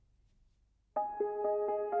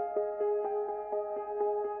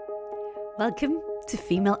Welcome to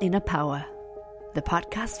Female Inner Power, the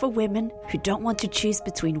podcast for women who don't want to choose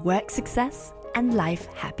between work success and life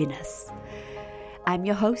happiness. I'm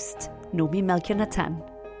your host, Nomi Melchior-Natan,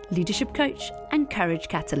 leadership coach and courage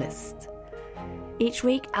catalyst. Each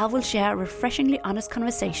week, I will share a refreshingly honest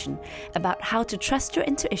conversation about how to trust your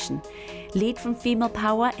intuition, lead from female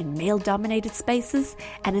power in male-dominated spaces,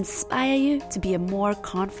 and inspire you to be a more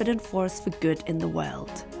confident force for good in the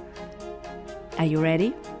world. Are you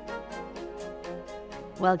ready?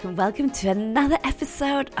 Welcome to another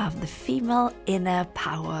episode of the Female Inner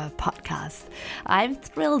Power podcast. I'm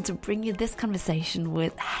thrilled to bring you this conversation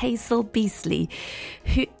with Hazel Beasley,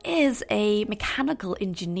 who is a mechanical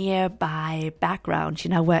engineer by background. She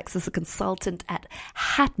now works as a consultant at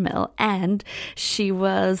Hatmill, and she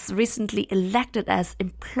was recently elected as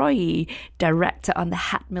employee director on the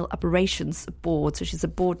Hatmill operations board, so she's a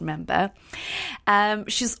board member.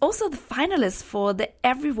 She's also the finalist for the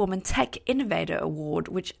Every Woman Tech Innovator Award,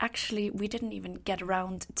 which actually we didn't even get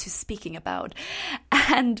around to speaking about.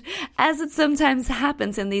 And as it sometimes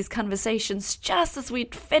happens in these conversations, just as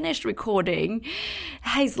we'd finished recording,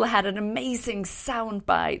 Hazel had an amazing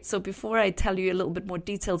soundbite. So before I tell you a little bit more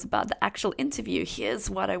details about the actual interview, here's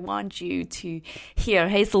what I want you to hear.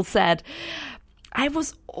 Hazel said, I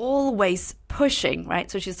was always pushing,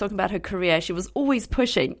 right? So she's talking about her career. She was always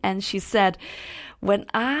pushing. And she said, when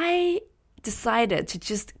I decided to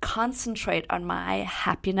just concentrate on my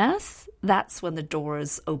happiness, that's when the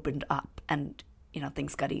doors opened up and,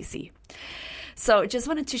 things got easy. So just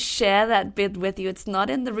wanted to share that bit with you. It's not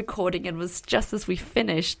in the recording. It was just as we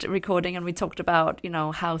finished recording and we talked about,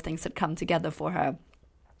 how things had come together for her.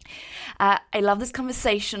 I love this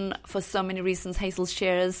conversation for so many reasons. Hazel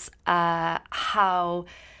shares how,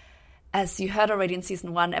 as you heard already in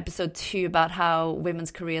season 1, episode 2, about how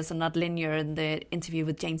women's careers are not linear in the interview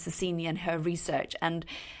with Jane Sassini and her research. And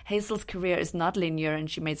Hazel's career is not linear, and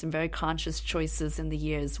she made some very conscious choices in the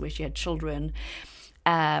years where she had children,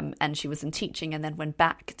 and she was in teaching and then went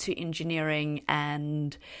back to engineering.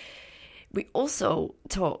 And we also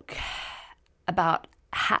talk about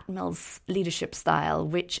Hatmill's leadership style,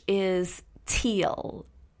 which is Teal.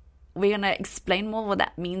 We're going to explain more what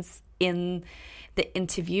that means in the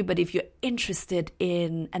interview, but if you're interested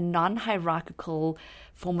in a non-hierarchical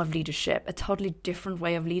form of leadership, a totally different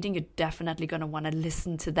way of leading, you're definitely going to want to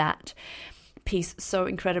listen to that piece. So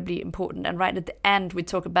incredibly important. And right at the end, we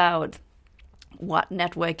talk about what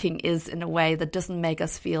networking is in a way that doesn't make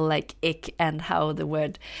us feel like ick, and how the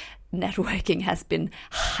word networking has been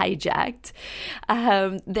hijacked.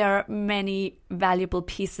 There are many valuable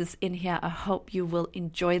pieces in here. I hope you will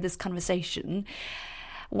enjoy this conversation.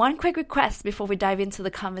 One quick request before we dive into the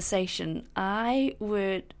conversation. I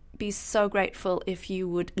would be so grateful if you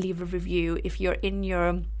would leave a review. If you're in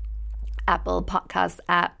your Apple podcast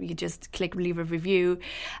app, you just click leave a review.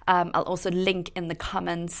 I'll also link in the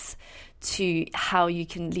comments to how you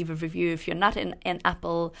can leave a review if you're not in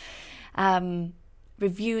Apple.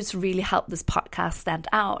 Reviews really help this podcast stand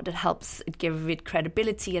out. It helps it give it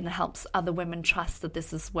credibility, and it helps other women trust that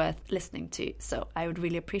this is worth listening to. So I would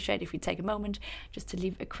really appreciate if you take a moment just to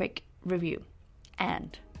leave a quick review.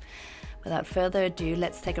 And without further ado,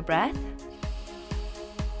 let's take a breath.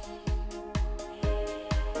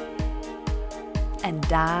 And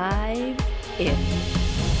dive in.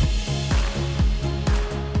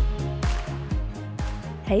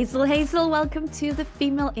 Hazel, welcome to the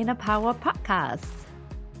Female Inner Power podcast.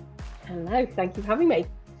 Hello, thank you for having me.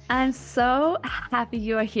 I'm so happy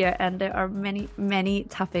you are here, and there are many, many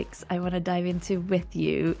topics I want to dive into with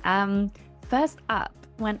you. First up,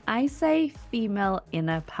 when I say female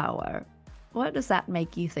inner power, what does that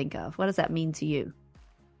make you think of? What does that mean to you?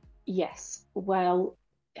 Yes, well,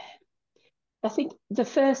 I think the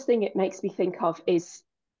first thing it makes me think of is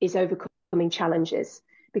overcoming challenges,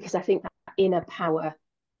 because I think that inner power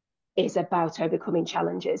is about overcoming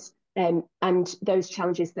challenges. And those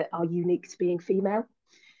challenges that are unique to being female.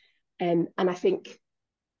 And I think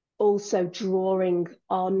also drawing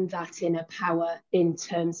on that inner power in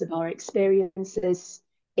terms of our experiences,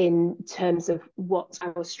 in terms of what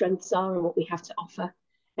our strengths are and what we have to offer,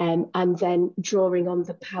 and then drawing on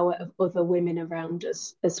the power of other women around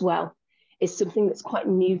us as well, is something that's quite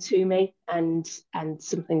new to me, and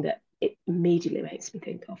something that it immediately makes me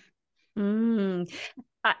think of.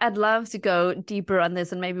 I'd love to go deeper on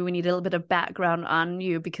this, and maybe we need a little bit of background on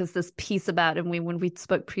you, because this piece about, and when we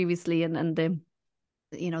spoke previously, and the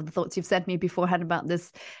the thoughts you've sent me beforehand about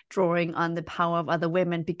this drawing on the power of other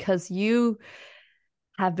women, because you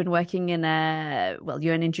have been working in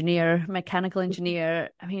you're an engineer, mechanical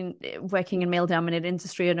engineer. I mean, working in male-dominated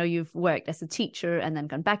industry. I know you've worked as a teacher and then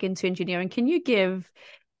gone back into engineering. Can you give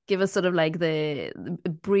us sort of like the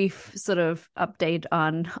brief sort of update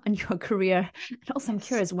on your career? And also, I'm Yes.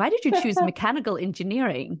 curious, why did you choose mechanical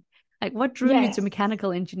engineering? Like, what drew you to Yes.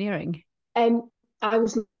 mechanical engineering? I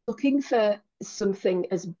was looking for something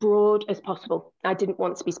as broad as possible. I didn't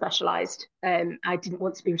want to be specialised. I didn't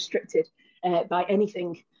want to be restricted by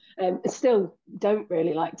anything. I still don't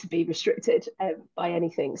really like to be restricted by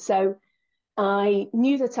anything. So I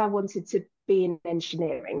knew that I wanted to be in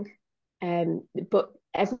engineering, but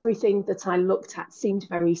everything that I looked at seemed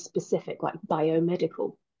very specific, like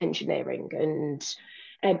biomedical engineering.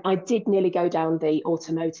 And I did nearly go down the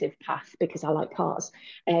automotive path because I like cars.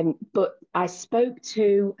 But I spoke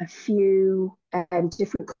to a few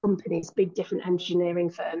different companies, big different engineering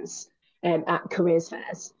firms at careers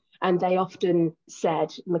fairs. And they often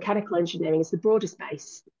said mechanical engineering is the broadest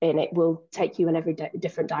base and it will take you in every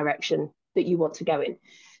different direction that you want to go in.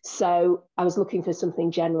 So I was looking for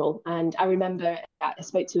something general. And I remember I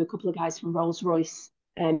spoke to a couple of guys from Rolls-Royce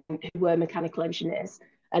who were mechanical engineers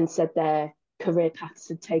and said their career paths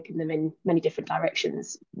had taken them in many different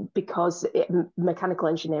directions because mechanical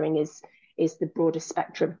engineering is the broadest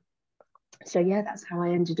spectrum. So yeah, that's how I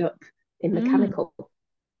ended up in Mm. mechanical.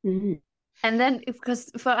 Mm. And then, because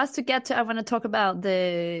for us to get to, I want to talk about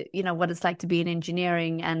what it's like to be in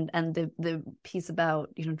engineering and the piece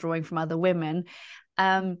about, drawing from other women.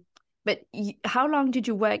 Um, but how long did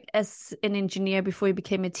you work as an engineer before you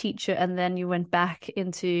became a teacher, and then you went back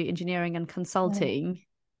into engineering and consulting?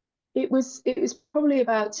 It was probably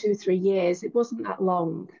about 2 or 3 years. It wasn't that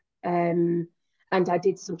long, um, and I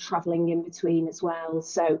did some travelling in between as well.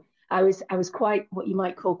 So I was quite what you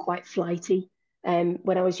might call quite flighty.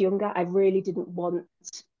 When I was younger, I really didn't want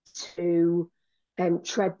to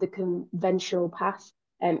tread the conventional path.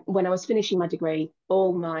 When I was finishing my degree,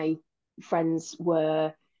 all my friends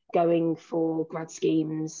were going for grad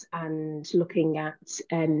schemes and looking at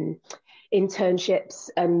internships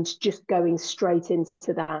and just going straight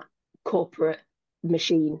into that corporate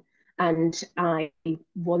machine. And I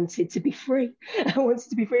wanted to be free. I wanted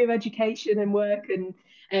to be free of education and work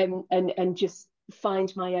and just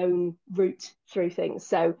find my own route through things.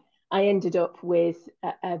 So I ended up with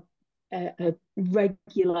a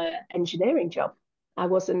regular engineering job. I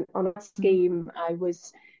wasn't on a scheme. I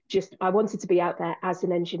wanted to be out there as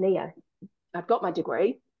an engineer. I've got my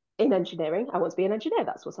degree in engineering. I want to be an engineer.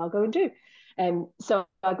 That's what I'll go and do. So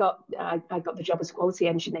I got the job as a quality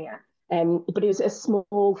engineer. But it was a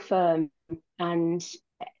small firm, and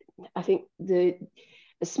I think the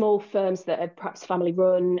small firms that are perhaps family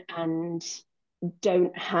run and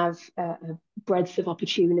don't have a breadth of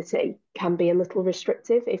opportunity can be a little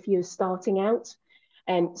restrictive if you're starting out.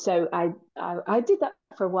 And so I did that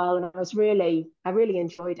for a while, and I really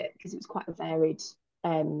enjoyed it because um,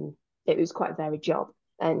 it was quite a varied job,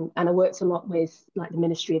 and I worked a lot with like the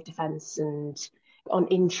Ministry of Defence and on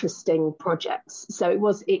interesting projects. So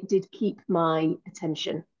it did keep my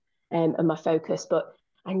attention and my focus, but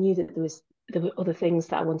I knew that there were other things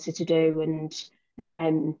that I wanted to do,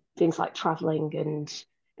 and things like traveling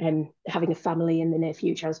and having a family in the near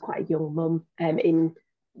future. I was quite a young mum in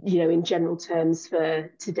general terms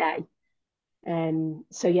for today.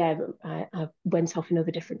 So yeah, I went off in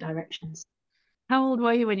other different directions. How old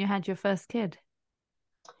were you when you had your first kid?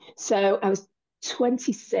 So I was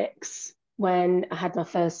 26 when I had my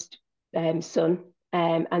first son,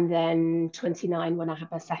 and then 29 when I had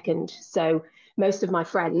my second. So most of my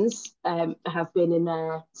friends have been in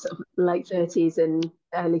their sort of late 30s and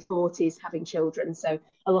early 40s having children. So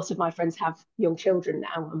a lot of my friends have young children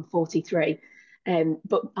now. I'm 43.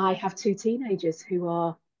 But I have two teenagers who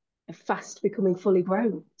are fast becoming fully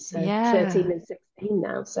grown. So 13 Yeah. and 16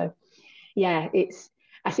 now. So yeah,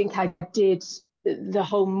 I think I did the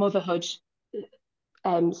whole motherhood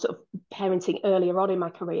sort of parenting earlier on in my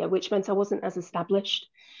career, which meant I wasn't as established.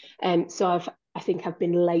 So I think I've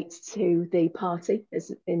been late to the party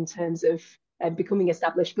as in terms of becoming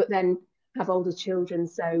established, but then have older children.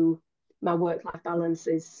 So my work-life balance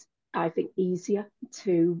is, I think, easier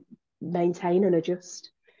to maintain and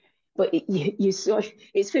adjust. But it's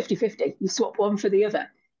 50-50. You swap one for the other.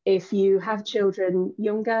 If you have children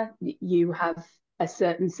younger, you have a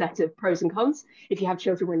certain set of pros and cons. If you have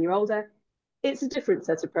children when you're older, it's a different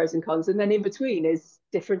set of pros and cons. And then in between is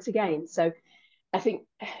different again. So I think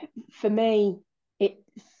for me, it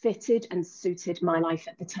fitted and suited my life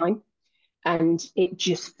at the time. And it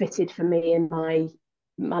just fitted for me in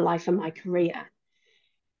my life and my career.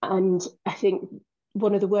 And I think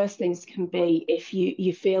one of the worst things can be if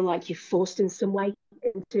you feel like you're forced in some way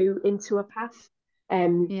into a path.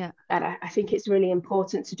 Yeah, And I think it's really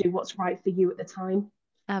important to do what's right for you at the time.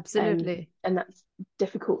 absolutely. And that's a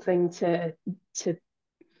difficult thing to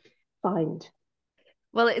find.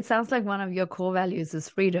 Well, it sounds like one of your core values is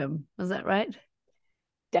freedom. Is that right?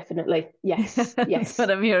 Definitely. Yes. That's Yes. what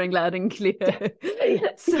I'm hearing loud and clear.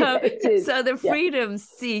 Yeah, So, it is. so the Yeah. freedom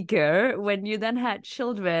seeker, when you then had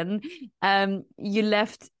children, you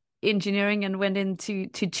left engineering and went into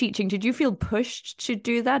teaching. Did you feel pushed to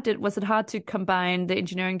do that? Was it hard to combine the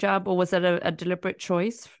engineering job, or was that a deliberate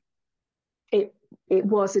choice? It it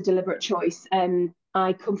was a deliberate choice.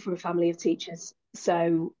 I come from a family of teachers,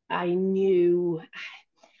 so I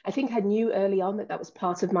think I knew early on that that was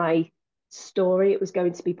part of my story. It was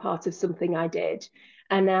going to be part of something I did.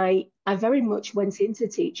 And I very much went into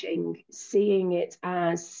teaching, seeing it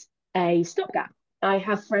as a stopgap. I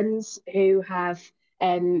have friends who have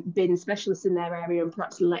been specialists in their area and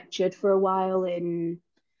perhaps lectured for a while in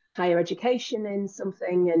higher education in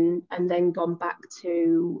something and then gone back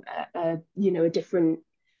to a different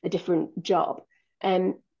job.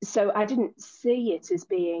 And so I didn't see it as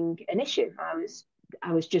being an issue.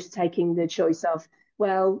 I was just taking the choice of,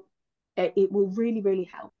 well, it will really, really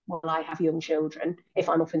help while I have young children if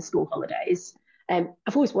I'm off in school holidays.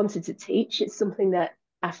 I've always wanted to teach. It's something that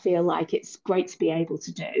I feel like it's great to be able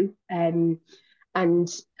to do. And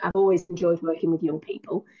I've always enjoyed working with young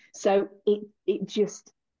people. So it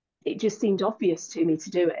just seemed obvious to me to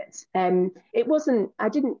do it. It wasn't. I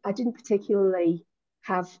didn't particularly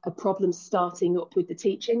have a problem starting up with the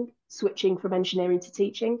teaching, switching from engineering to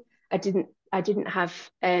teaching. I didn't. I didn't have.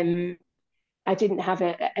 I didn't have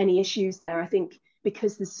any issues there. I think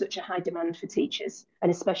because there's such a high demand for teachers,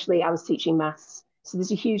 and especially I was teaching maths, so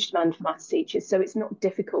there's a huge demand for maths teachers. So it's not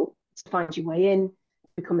difficult to find your way in,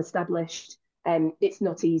 become established. It's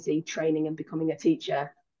not easy training and becoming a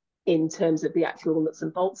teacher in terms of the actual nuts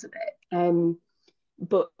and bolts of it.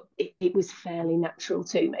 But it was fairly natural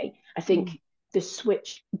to me. I Mm, think the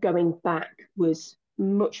switch going back was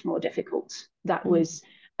much more difficult. That mm, was,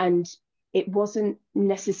 and it wasn't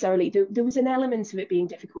necessarily, there was an element of it being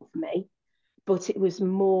difficult for me, but it was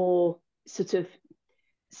more sort of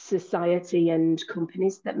society and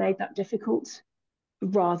companies that made that difficult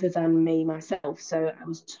rather than me myself. So I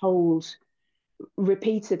was told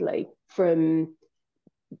repeatedly from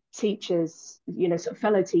teachers, sort of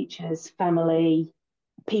fellow teachers, family,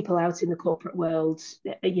 people out in the corporate world,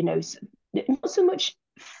 not so much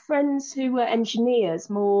friends who were engineers,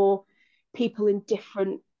 more people in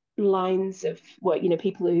different lines of work,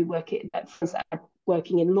 people who work at friends that are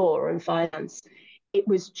working in law or in finance. It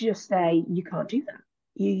was just you can't do that.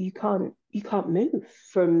 You can't move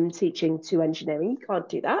from teaching to engineering. You can't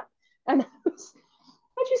do that. And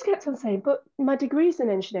I just kept on saying, but my degree's in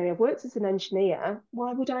engineering. I've worked as an engineer.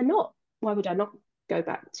 Why would I not? Why would I not go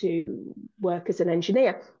back to work as an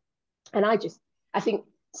engineer? And I think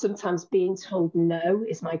sometimes being told no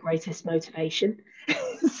is my greatest motivation.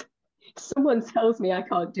 Someone tells me I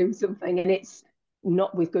can't do something and it's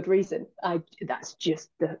not with good reason. That's just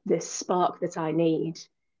the spark that I need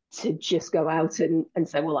to just go out and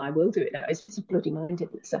say, well, I will do it now. It's just a bloody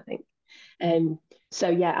mindedness, I think. Um, so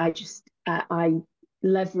yeah, I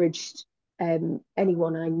leveraged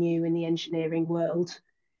anyone I knew in the engineering world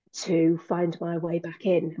to find my way back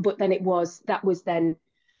in. But then that was then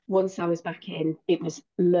once I was back in, it was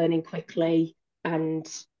learning quickly and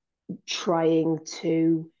trying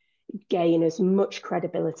to gain as much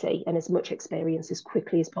credibility and as much experience as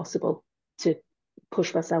quickly as possible to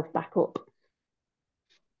push myself back up.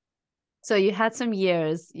 So you had some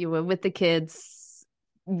years, you were with the kids,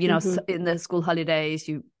 Mm-hmm. in the school holidays,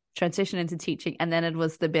 you transitioned into teaching, and then it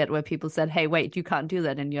was the bit where people said, hey, wait, you can't do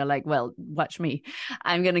that. And you're like, well, watch me.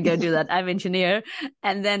 I'm going to go do that. I'm engineer.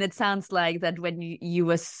 And then it sounds like that when you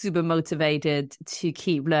were super motivated to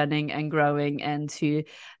keep learning and growing and to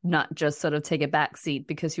not just sort of take a back seat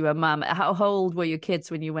because you were a mom. How old were your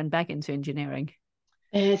kids when you went back into engineering?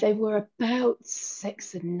 They were about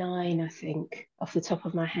 6 and 9, I think, off the top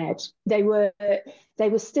of my head. They were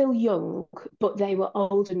still young, but they were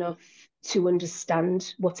old enough to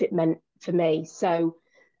understand what it meant for me. So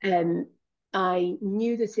um, I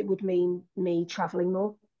knew that it would mean me traveling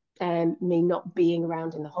more, me not being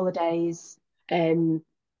around in the holidays, um,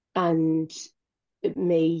 and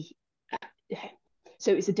me.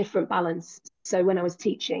 So it's a different balance. So when I was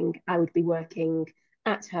teaching, I would be working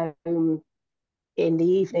at home in the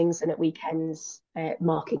evenings and at weekends,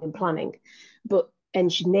 marking and planning. But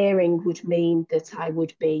engineering would mean that I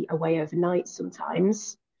would be away overnight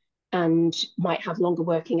sometimes and might have longer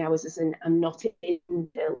working hours as in I'm not in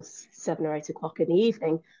until 7 or 8 o'clock in the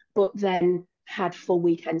evening, but then had full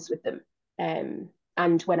weekends with them.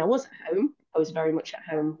 And when I was at home, I was very much at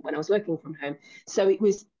home when I was working from home. So it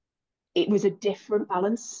was a different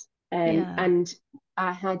balance. Yeah. And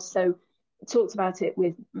I had so talked about it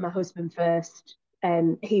with my husband first.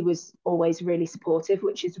 He was always really supportive,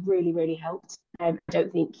 which has really, really helped. I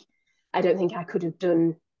don't think I could have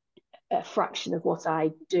done a fraction of what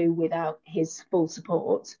I do without his full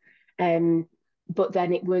support. Um, but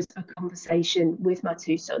then it was a conversation with my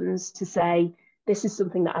two sons to say, this is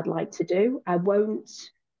something that I'd like to do. I won't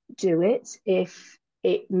do it if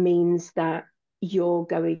it means that you're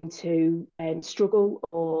going to struggle,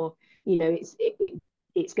 or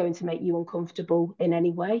it's going to make you uncomfortable in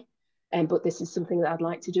any way. But this is something that I'd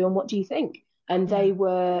like to do. And what do you think? And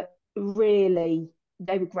Yeah. really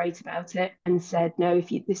they were great about it and said, no, if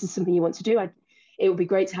this is something you want to do, it would be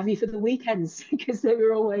great to have you for the weekends because they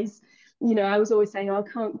were always, I was always saying, oh,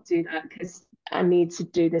 I can't do that because I need to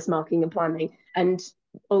do this marking and planning. And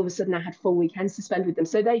all of a sudden I had full weekends to spend with them.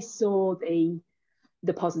 So they saw the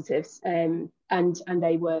positives, and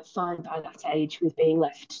they were fine by that age with being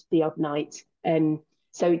left the odd night.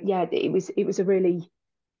 So yeah, it was a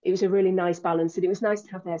really nice balance, and it was nice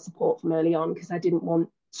to have their support from early on because I didn't want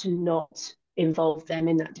to not involve them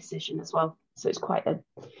in that decision as well. So is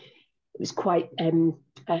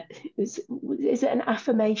it an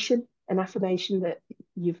affirmation? An affirmation that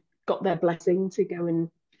you've got their blessing to go and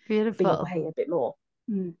be Beautiful. away a bit more.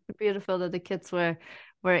 Mm. Beautiful that the kids were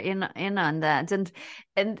in on that. And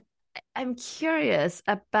I'm curious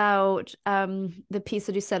about the piece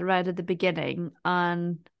that you said right at the beginning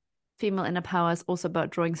on female inner power is also about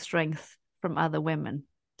drawing strength from other women.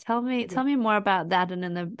 Tell Yeah. me more about that, and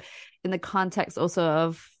in the context also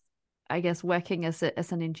of, I guess, working as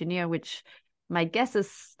an engineer, which my guess is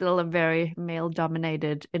still a very male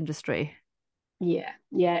dominated industry. Yeah,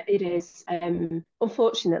 it is.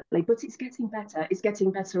 Unfortunately, but it's getting better. It's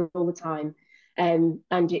getting better all the time. And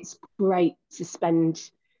it's great to spend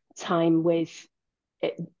time with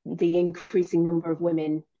the increasing number of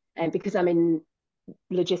women. Because I'm in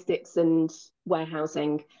logistics and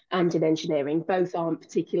warehousing and in engineering, both aren't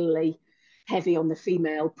particularly heavy on the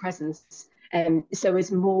female presence. So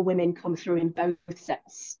as more women come through in both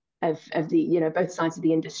sets of the, both sides of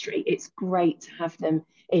the industry, it's great to have them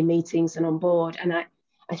in meetings and on board. And I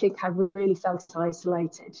think I really felt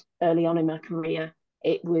isolated early on in my career.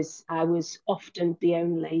 I was often the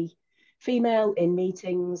only female in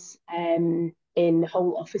meetings, in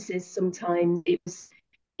whole offices. Sometimes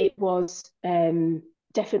it was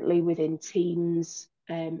definitely within teams.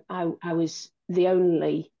 I was the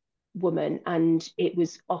only woman, and it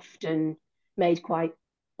was often made quite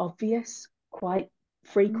obvious, quite Mm.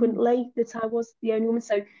 frequently, that I was the only woman.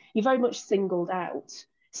 So you're very much singled out.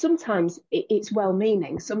 Sometimes it's well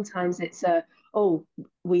meaning, sometimes it's oh,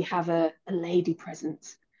 we have a lady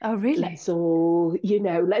present. Oh, Let's really? all,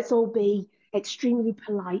 let's all be extremely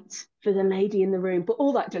polite for the lady in the room. But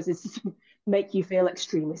all that does is make you feel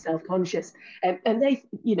extremely self-conscious. And they,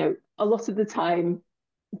 a lot of the time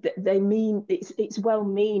they mean it's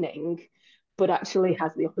well-meaning, but actually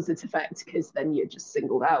has the opposite effect because then you're just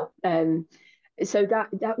singled out. So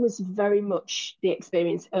that was very much the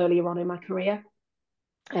experience earlier on in my career.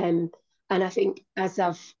 Um, and I think as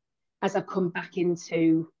I've come back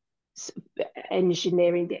into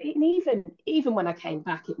engineering, and even when I came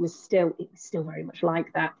back, it was still very much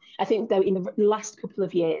like that. I think though in the last couple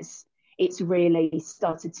of years, it's really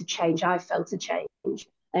started to change. I felt a change,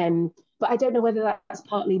 but I don't know whether that's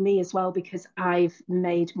partly me as well because I've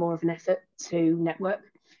made more of an effort to network,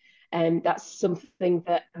 and that's something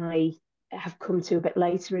that I have come to a bit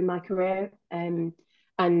later in my career.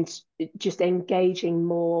 And just engaging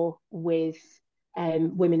more with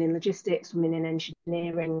women in logistics, women in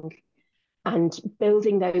engineering, and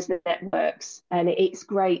building those networks. And it's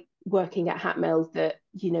great working at Hatmill that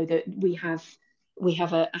that we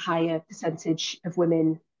have a higher percentage of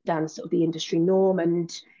women than sort of the industry norm,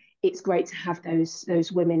 and it's great to have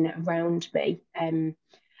those women around me. And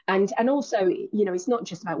also, it's not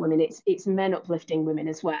just about women; it's men uplifting women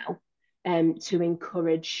as well, to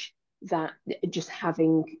encourage that, just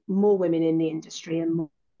having more women in the industry and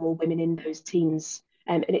more women in those teams.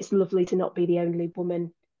 And it's lovely to not be the only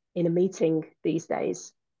woman in a meeting these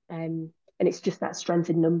days. And it's just that strength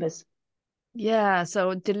in numbers. Yeah,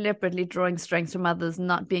 so deliberately drawing strength from others,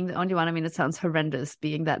 not being the only one. I mean, it sounds horrendous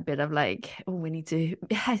being that bit of like, oh, we need to,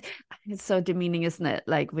 it's so demeaning, isn't it?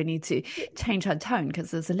 Like, we need to change our tone because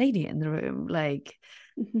there's a lady in the room. Like,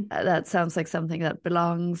 that sounds like something that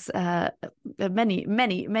belongs many,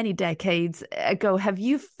 many, many decades ago. Have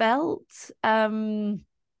you felt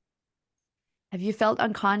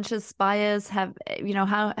unconscious bias? Have you know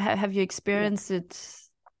how have you Yeah. experienced it?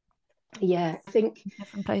 Yeah, I think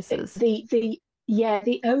different places. the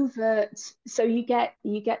overt. So you get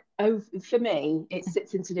over. For me, it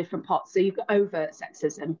sits into different pots. So you've got overt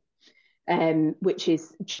sexism, which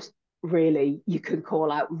is just really, you can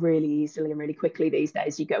call out really easily and really quickly these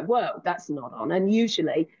days. You go, whoa, that's not on. And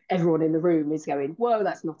usually everyone in the room is going, whoa,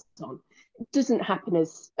 that's not on. It doesn't happen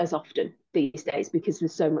as often these days because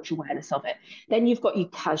there's so much awareness of it. Then you've got your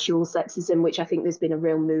casual sexism, which I think there's been a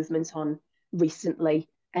real movement on recently,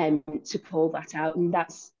 to call that out. And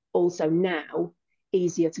that's also now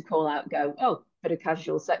easier to call out, go, oh, bit of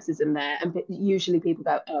casual sexism there. And usually people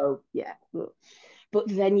go, oh, yeah, but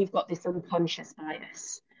then you've got this unconscious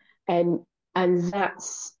bias, and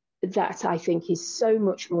that I think is so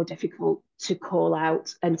much more difficult to call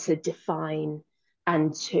out and to define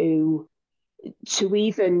and to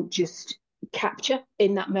even just capture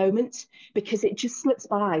in that moment, because it just slips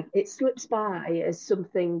by. It slips by as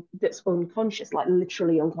something that's unconscious, like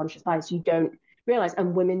literally unconscious bias. You don't realize,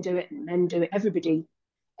 and women do it, and men do it. Everybody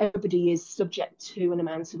is subject to an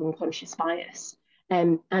amount of unconscious bias.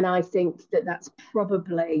 And I think that that's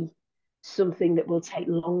probably something that will take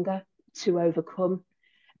longer to overcome.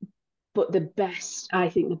 But I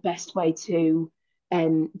think the best way to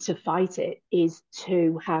fight it is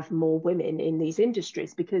to have more women in these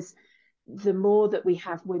industries, because the more that we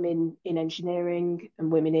have women in engineering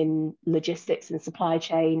and women in logistics and supply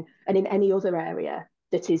chain and in any other area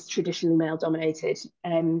that is traditionally male dominated,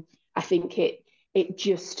 I think it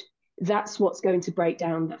just, that's what's going to break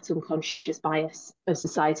down that unconscious bias of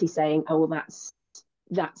society saying, oh, well,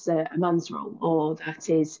 that's a man's role, or that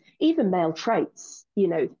is even male traits,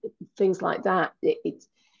 things like that.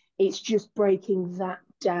 It's just breaking that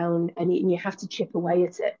down, and you have to chip away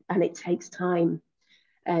at it, and it takes time.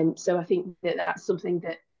 And so I think that that's something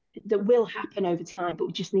that will happen over time, but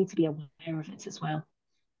we just need to be aware of it as well.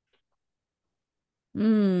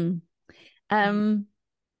 Mm. Um,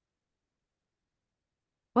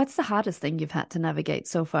 what's the hardest thing you've had to navigate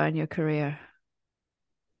so far in your career?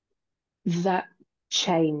 That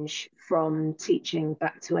change from teaching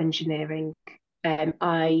back to engineering,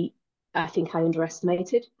 I think I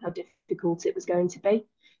underestimated how difficult it was going to be.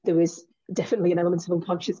 There was definitely an element of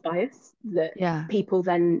unconscious bias that Yeah. people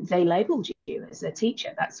then they labelled you as a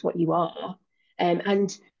teacher. That's what you are.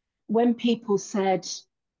 And when people said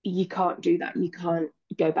you can't do that, you can't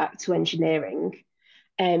go back to engineering,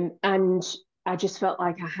 and I just felt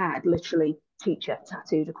like I had literally teacher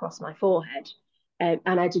tattooed across my forehead, and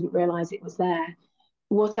I didn't realise it was there.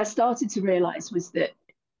 What I started to realise was that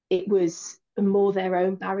it was more their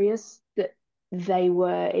own barriers that they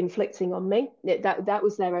were inflicting on me. That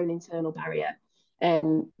was their own internal barrier.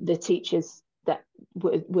 The teachers that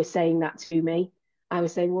were saying that to me, I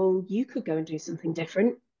was saying, well, you could go and do something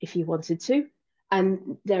different if you wanted to.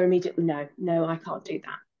 And they're immediately, no, no, I can't do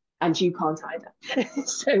that. And you can't either.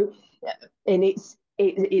 So, and it's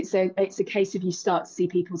a case of, you start to see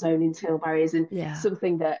people's own internal barriers, and Yeah.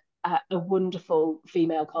 something that a wonderful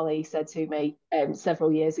female colleague said to me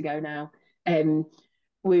several years ago now. There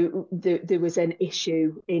was an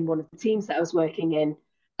issue in one of the teams that I was working in,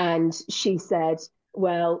 and she said,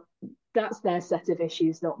 well, that's their set of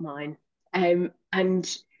issues, not mine. And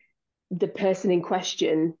the person in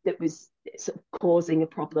question that was sort of causing a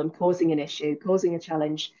problem, causing an issue, causing a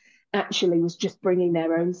challenge, actually was just bringing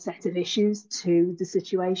their own set of issues to the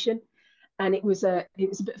situation. And it was a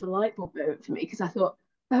bit of a light bulb moment for me, because I thought,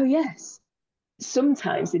 oh yes,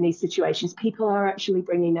 sometimes in these situations people are actually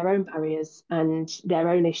bringing their own barriers and their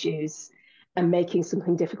own issues and making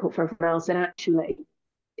something difficult for everyone else, and actually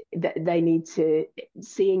they need to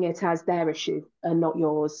seeing it as their issue and not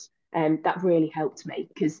yours. And that really helped me,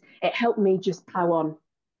 because it helped me just plow on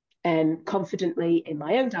confidently in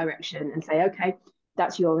my own direction and say, okay,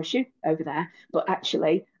 that's your issue over there, but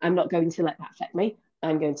actually I'm not going to let that affect me.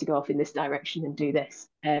 I'm going to go off in this direction and do this.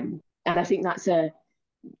 And I think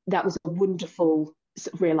that was a wonderful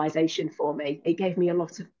sort of realization for me. It gave me a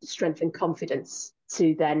lot of strength and confidence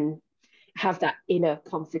to then have that inner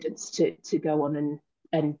confidence to go on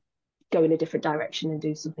and go in a different direction and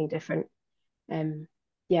do something different. Um,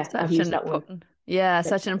 yeah, I've Such used an that one. important, yeah, Many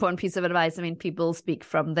such an times. important piece of advice. I mean, people speak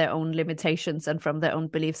from their own limitations and from their own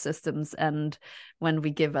belief systems. And when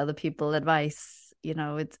we give other people advice,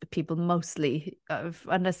 it's people mostly,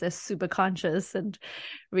 unless they're super conscious and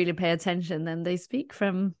really pay attention, then they speak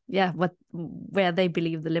from, yeah, where they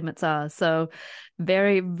believe the limits are. So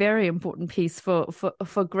very, very important piece for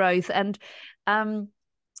growth. And um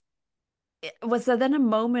was there then a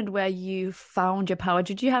moment where you found your power?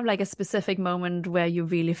 Did you have like a specific moment where you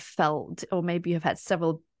really felt, or maybe you've had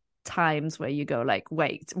several times where you go like,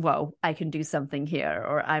 wait, whoa, I can do something here,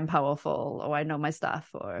 or I'm powerful, or I know my stuff,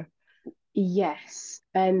 or Yes.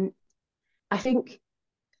 I think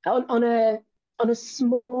on a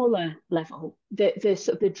smaller level, the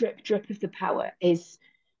sort of the drip of the power is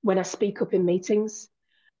when I speak up in meetings.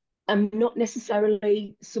 I'm not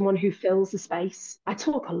necessarily someone who fills a space. I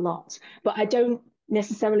talk a lot, but I don't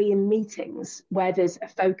necessarily in meetings where there's a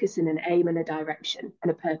focus and an aim and a direction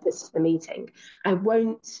and a purpose to the meeting. I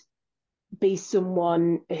won't be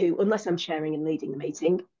someone who, unless I'm chairing and leading the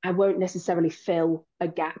meeting, I won't necessarily fill a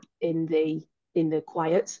gap in the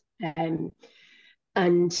quiet. And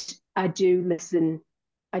I do listen.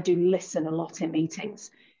 I do listen a lot in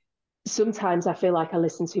meetings. Sometimes I feel like I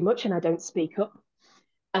listen too much and I don't speak up.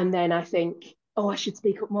 And then I think, oh, I should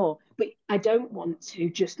speak up more. But I don't want to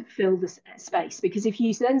just fill the space, because if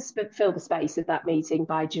you then fill the space of that meeting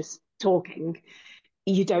by just talking,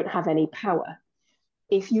 you don't have any power.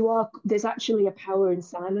 If you are, there's actually a power in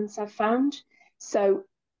silence, I've found. So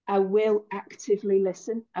I will actively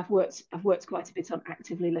listen. I've worked quite a bit on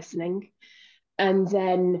actively listening. And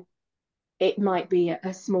then it might be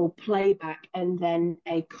a small playback and then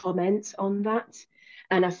a comment on that.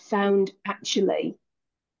 And I found actually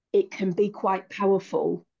it can be quite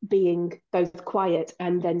powerful being both quiet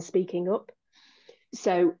and then speaking up.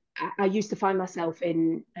 So I used to find myself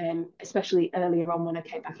in, especially earlier on when I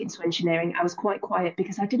came back into engineering, I was quite quiet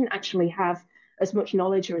because I didn't actually have as much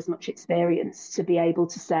knowledge or as much experience to be able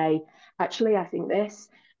to say, actually, I think this.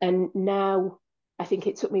 And now I think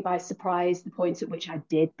it took me by surprise the point at which I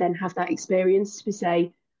did then have that experience to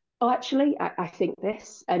say, oh, actually, I think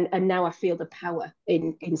this. And now I feel the power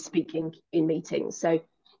in speaking in meetings. So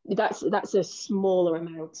that's a smaller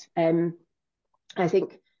amount. I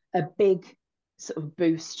think a big sort of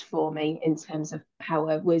boost for me in terms of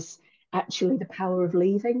power was actually the power of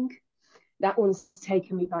leaving. That one's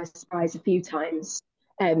taken me by surprise a few times.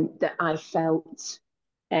 That I felt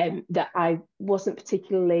that I wasn't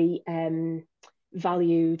particularly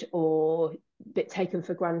valued or bit taken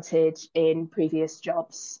for granted in previous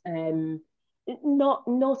jobs. Not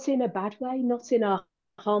in a bad way, not in a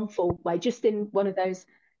harmful way, just in one of those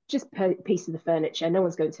just piece of the furniture. No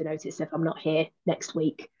one's going to notice if I'm not here next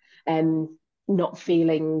week. Not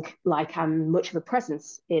feeling like I'm much of a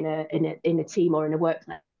presence in a team or in a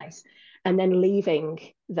workplace, and then leaving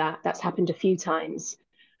that. That's happened a few times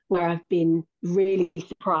where I've been really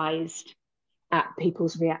surprised at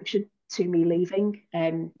people's reaction to me leaving.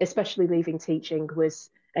 Especially leaving teaching was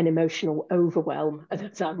an emotional overwhelm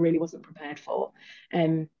that I really wasn't prepared for.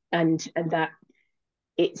 And that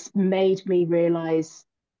it's made me realize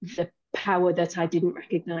the power that I didn't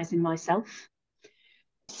recognize in myself.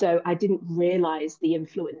 So I didn't realize the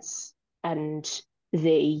influence and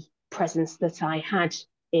the presence that I had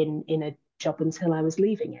in a job until I was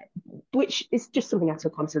leaving it, which is just something I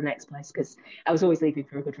took on to the next place because I was always leaving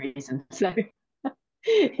for a good reason. So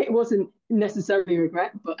it wasn't necessarily a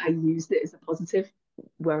regret, but I used it as a positive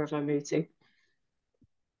wherever I moved to.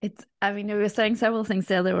 I mean, you were saying several things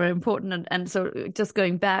there that were important. And so just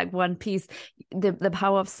going back one piece, the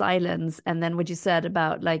power of silence. And then what you said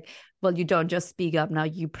about like, well, you don't just speak up now,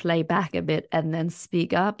 you play back a bit and then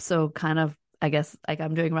speak up. So kind of, I guess, like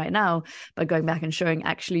I'm doing right now, but going back and showing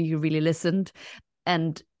actually you really listened.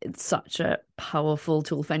 And it's such a powerful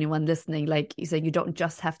tool for anyone listening. Like you said, you don't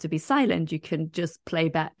just have to be silent. You can just play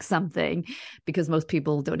back something because most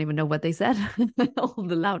people don't even know what they said. All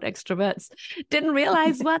the loud extroverts didn't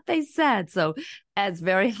realize what they said. So it's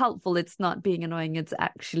very helpful. It's not being annoying. It's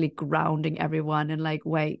actually grounding everyone and like,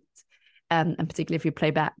 wait, and particularly if you play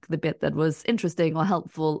back the bit that was interesting or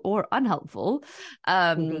helpful or unhelpful,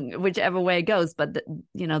 whichever way it goes. But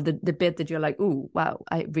the bit that you're like, ooh, wow,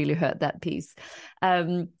 I really heard that piece.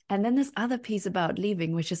 And then this other piece about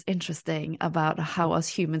leaving, which is interesting, about how us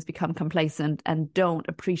humans become complacent and don't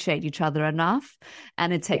appreciate each other enough.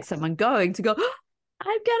 And it takes someone going to go,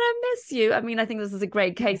 I'm gonna miss you. I mean, I think this is a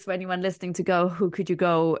great case for anyone listening to go, who could you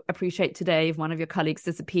go appreciate today? If one of your colleagues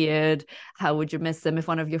disappeared, how would you miss them? If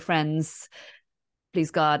one of your friends, please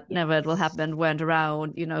God, never it will happen, weren't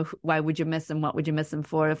around, why would you miss them? What would you miss them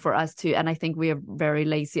for? For us too. And I think we are very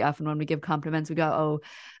lazy often when we give compliments, we go,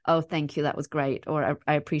 oh, thank you, that was great, or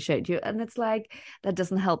I appreciate you. And it's like, that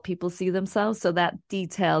doesn't help people see themselves. So that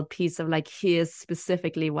detailed piece of like, here's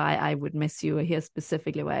specifically why I would miss you, or here's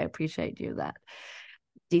specifically why I appreciate you, that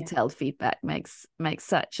detailed feedback makes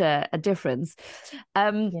such a difference.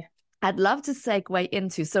 I'd love to segue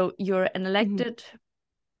into, so you're an elected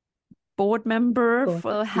board member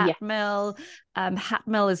for Hatmill.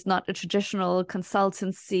 Hatmill is not a traditional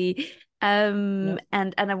consultancy. No.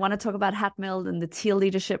 And I want to talk about Hatmill and the Teal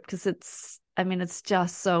leadership because it's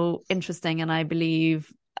just so interesting. And I believe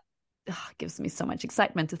gives me so much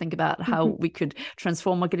excitement to think about how we could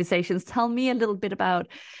transform organizations. Tell me a little bit about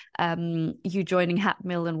you joining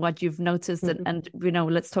Hatmill and what you've noticed, and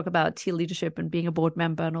let's talk about Teal leadership and being a board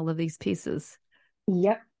member and all of these pieces.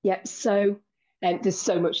 Yep. So there's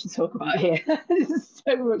so much to talk about here. There's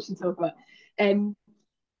so much to talk about.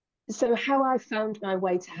 So how I found my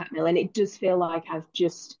way to Hatmill, and it does feel like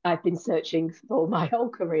I've been searching for my whole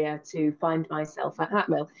career to find myself at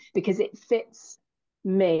Hatmill, because it fits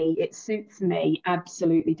me, it suits me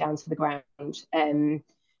absolutely down to the ground.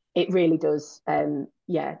 It really does.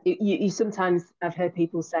 You sometimes, I've heard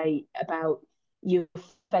people say about your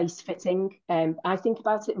face fitting. I think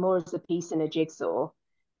about it more as a piece in a jigsaw.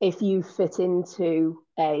 If you fit into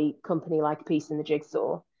a company like a piece in the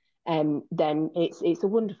jigsaw, then it's a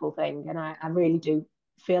wonderful thing, and I really do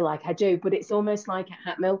feel like I do. But it's almost like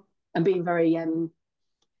at Hatmill, I'm being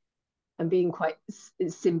quite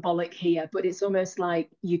symbolic here, but it's almost like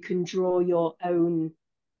you can draw your own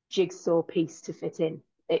jigsaw piece to fit in.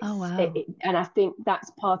 Oh wow! And I think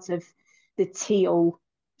that's part of the Teal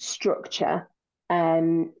structure,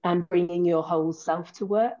 and bringing your whole self to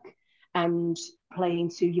work and playing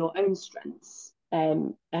to your own strengths,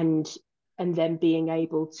 and then being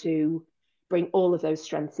able to bring all of those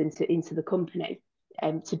strengths into the company,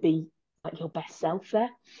 to be like your best self there.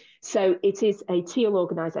 So it is a Teal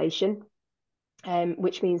organisation,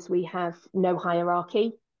 which means we have no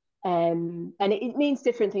hierarchy, and it means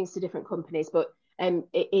different things to different companies. But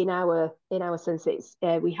in our sense, it's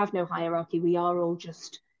we have no hierarchy. We are all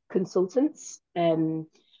just consultants, and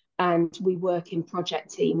we work in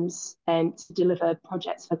project teams to deliver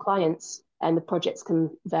projects for clients, and the projects can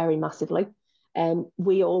vary massively.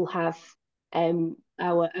 We all have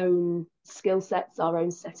our own skill sets, our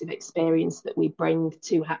own set of experience that we bring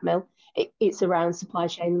to Hatmill. It's around supply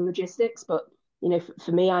chain and logistics, but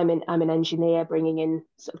for me, I'm an engineer, bringing in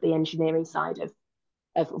sort of the engineering side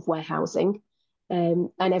of warehousing,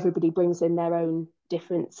 and everybody brings in their own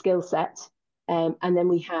different skill set. And then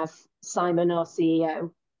we have Simon, our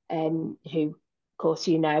CEO, who, of course,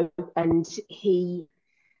 and he.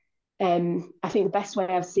 I think the best way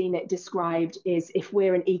I've seen it described is, if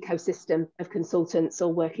we're an ecosystem of consultants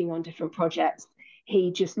all working on different projects,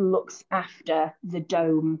 he just looks after the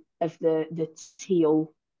dome of the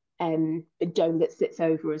Teal dome that sits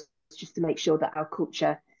over us, just to make sure that our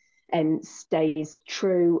culture stays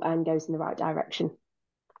true and goes in the right direction.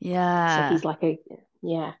 Yeah. So he's like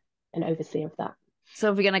an overseer of that. So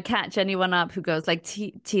if we're going to catch anyone up who goes like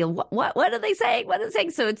Teal, what are they saying? What are they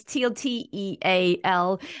saying? So it's Teal, Teal.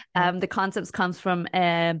 The concept comes from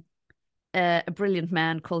a brilliant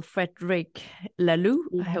man called Frederic Laloux.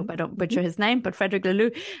 I hope I don't butcher his name, but Frederic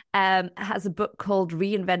Laloux has a book called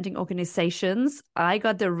Reinventing Organizations. I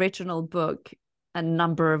got the original book a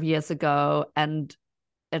number of years ago, and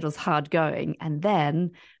it was hard going. And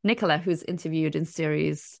then Nicola, who's interviewed in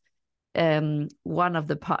series one of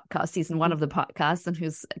the podcast, season one of the podcast, and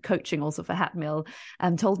who's coaching also for Hatmill,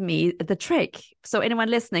 told me the trick. So anyone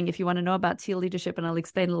listening, if you want to know about Teal leadership, and I'll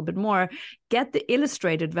explain a little bit more, get the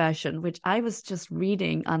illustrated version, which I was just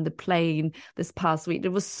reading on the plane this past week. It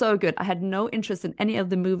was so good. I had no interest in any of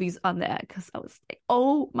the movies on there, because I was like,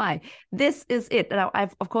 oh my, this is it. And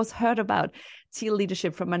I've of course heard about Teal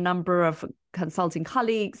leadership from a number of consulting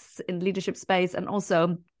colleagues in leadership space. And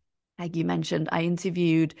also, like you mentioned, I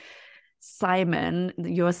interviewed Simon,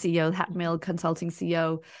 your CEO, Hatmill Consulting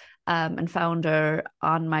CEO, and founder,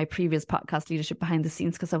 on my previous podcast, Leadership Behind the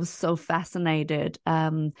Scenes, because I was so fascinated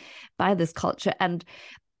by this culture. And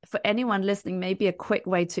for anyone listening, maybe a quick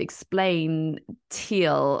way to explain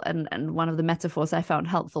Teal and one of the metaphors I found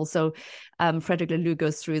helpful. So Frederic Laloux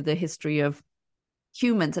goes through the history of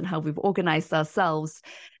humans and how we've organized ourselves.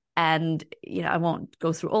 And, I won't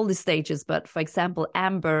go through all the stages, but for example,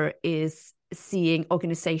 Amber is seeing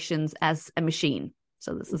organizations as a machine.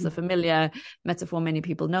 So this is a familiar metaphor. Many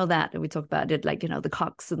people know that. And we talk about it like, the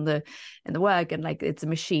cogs in the work, and like it's a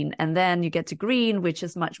machine. And then you get to Green, which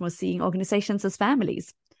is much more seeing organizations as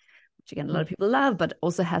families, which again, a lot of people love, but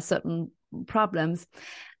also has certain problems.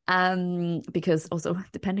 Because also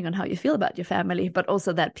depending on how you feel about your family, but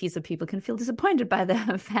also that piece of people can feel disappointed by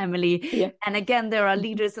their family. Yeah. And again, there are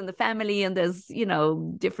leaders in the family, and there's,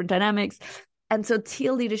 different dynamics. And so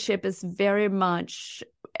Teal leadership is very much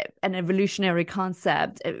an evolutionary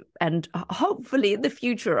concept, and hopefully the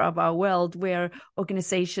future of our world, where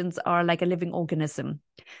organizations are like a living organism.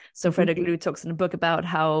 So Frederic Laloux talks in a book about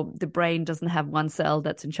how the brain doesn't have one cell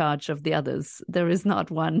that's in charge of the others. There is not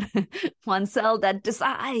one cell that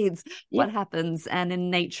decides what happens. And in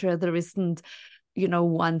nature, there isn't,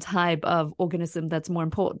 one type of organism that's more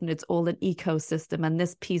important. It's all an ecosystem. And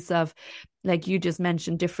this piece of, like you just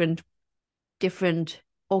mentioned, different different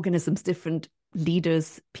organisms, different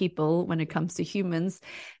leaders, people, when it comes to humans,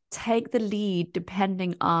 take the lead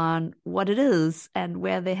depending on what it is and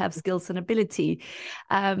where they have skills and ability.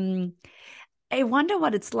 I wonder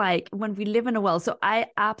what it's like when we live in a world. So I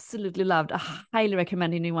absolutely loved, I highly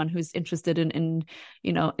recommend anyone who's interested in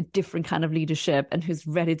a different kind of leadership and who's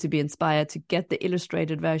ready to be inspired to get the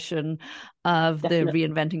illustrated version of Definitely. the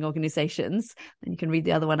Reinventing Organizations. And you can read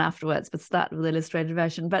the other one afterwards, but start with the illustrated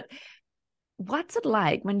version. But what's it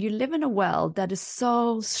like when you live in a world that is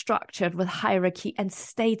so structured with hierarchy and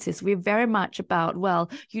status? We're very much about,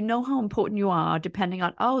 well, you know how important you are depending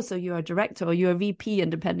on, oh, so you're a director or you're a VP,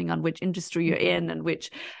 and depending on which industry you're in and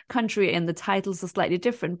which country you're in, the titles are slightly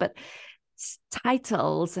different. But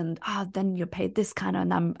titles and then you're paid this kind of,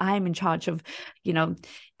 and I'm in charge of,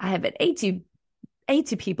 I have an 80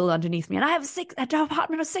 people underneath me, and I have a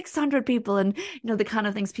department of 600 people, and the kind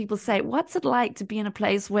of things people say. What's it like to be in a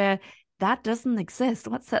place where that doesn't exist?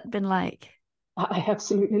 What's that been like? I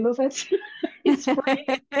absolutely love it. It's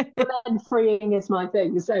freeing, but then freeing is my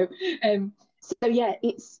thing. So yeah,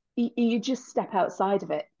 you just step outside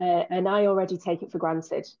of it, and I already take it for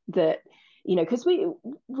granted that because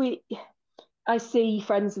we I see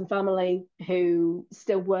friends and family who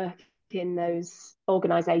still work in those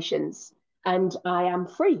organisations, and I am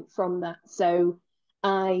free from that. So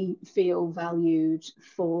I feel valued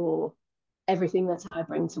for everything that I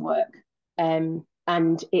bring to work. I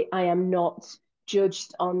am not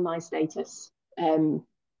judged on my status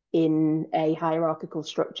in a hierarchical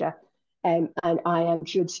structure. And I am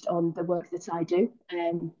judged on the work that I do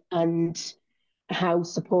and how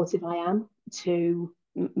supportive I am to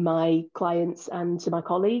my clients and to my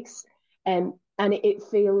colleagues. And it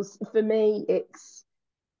feels, for me,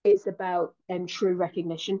 it's about true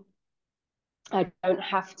recognition. I don't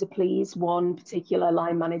have to please one particular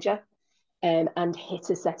line manager and hit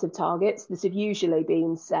a set of targets that have usually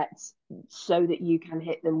been set so that you can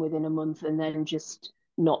hit them within a month and then just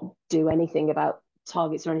not do anything about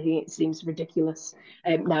targets or anything. It seems ridiculous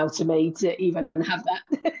now to me to even have that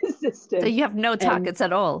So system. you have no targets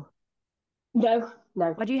at all? No,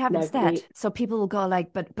 no, What do you have no. instead? So people will go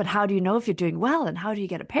like, but how do you know if you're doing well, and how do you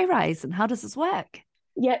get a pay rise, and how does this work?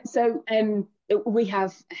 Yeah, so we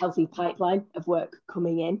have a healthy pipeline of work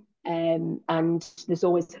coming in, and there's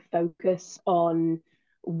always a focus on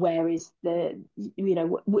where is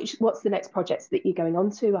what's the next projects that you're going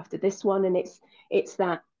on to after this one, and it's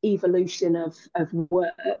that evolution of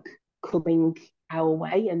work coming our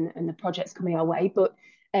way and the projects coming our way, but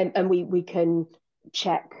and we can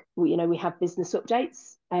check. We have business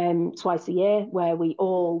updates twice a year where we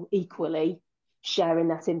all equally sharing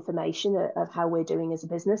that information of how we're doing as a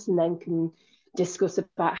business, and then can discuss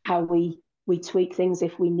about how we tweak things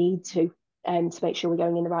if we need to make sure we're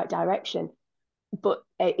going in the right direction. But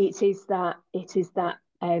it is that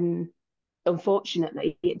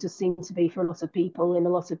unfortunately it does seem to be for a lot of people in a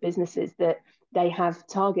lot of businesses that they have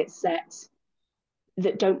targets set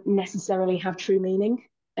that don't necessarily have true meaning,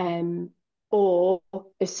 or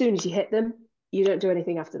as soon as you hit them you don't do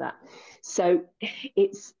anything after that. So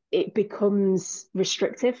it becomes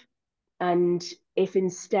restrictive. And if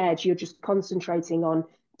instead you're just concentrating on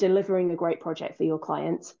delivering a great project for your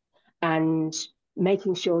client and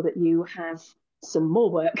making sure that you have some more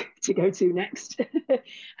work to go to next,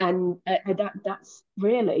 and that's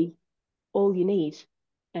really all you need.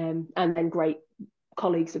 And then great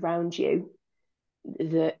colleagues around you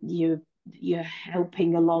that you're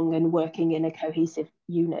helping along and working in a cohesive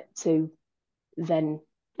unit to then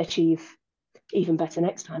achieve even better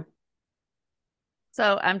next time.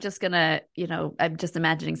 So I'm just gonna, I'm just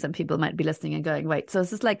imagining some people might be listening and going, wait, so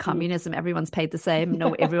is this like communism? Everyone's paid the same?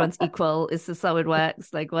 No, everyone's equal. Is this how it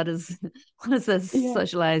works? Like, what is this Yeah.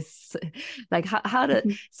 socialized? Like,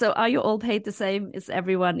 so are you all paid the same? Is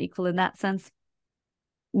everyone equal in that sense?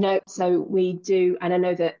 No, so we do, and I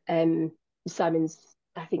know that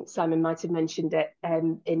I think Simon might have mentioned it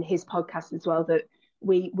in his podcast as well, that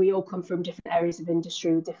we all come from different areas of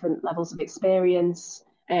industry with different levels of experience.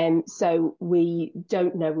 So we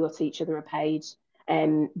don't know what each other are paid.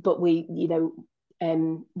 But we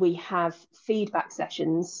have feedback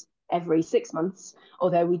sessions every 6 months,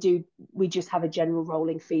 although we just have a general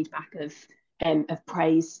rolling feedback of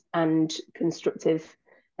praise and constructive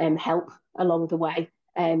help along the way.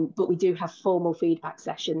 But we do have formal feedback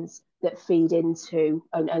sessions that feed into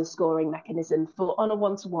a scoring mechanism for on a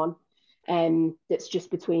one-to-one that's just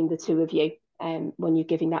between the two of you when you're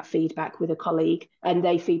giving that feedback with a colleague, and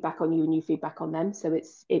they feedback on you and you feedback on them. So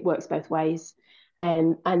it works both ways.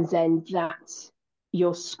 And then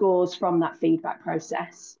your scores from that feedback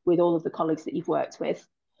process with all of the colleagues that you've worked with,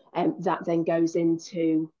 that then goes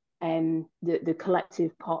into the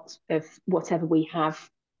collective pot of whatever we have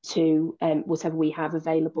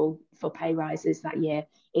available for pay rises that year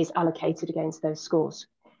is allocated against those scores.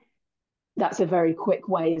 That's a very quick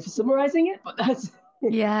way of summarising it, but that's you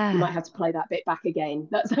Yeah. might have to play that bit back again.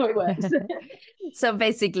 That's how it works. So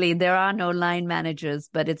basically, there are no line managers,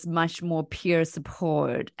 but it's much more peer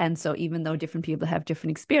support. And so, even though different people have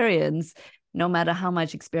different experience, no matter how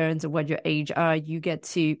much experience or what your age are, you get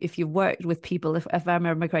to, if you've worked with people, if I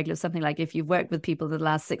remember correctly, something like if you've worked with people in the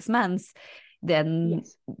last 6 months, then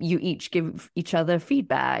Yes. you each give each other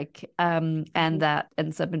feedback, and that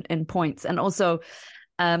ends up in points. And also,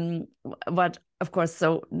 what, of course,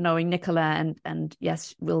 so knowing Nicola, and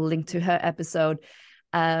yes, we'll link to her episode.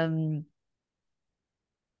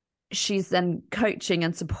 She's then coaching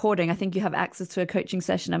and supporting. I think you have access to a coaching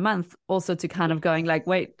session a month, also to kind of going like,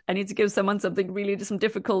 wait, I need to give someone something really, some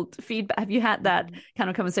difficult feedback. Have you had that kind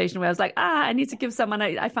of conversation where I was like, I need to give someone,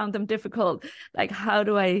 I found them difficult. Like, how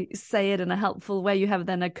do I say it in a helpful way? You have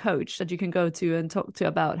then a coach that you can go to and talk to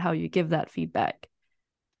about how you give that feedback.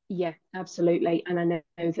 Yeah, absolutely. And I know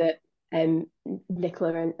that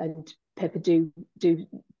Nicola and Pippa do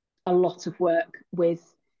a lot of work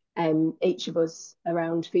with each of us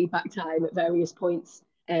around feedback time at various points,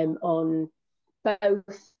 on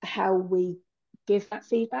both how we give that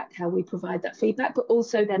feedback, how we provide that feedback, but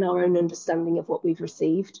also then our own understanding of what we've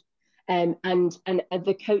received. And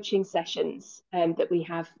the coaching sessions that we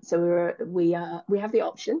have. So we have the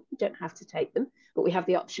option. You don't have to take them, but we have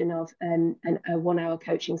the option of a 1 hour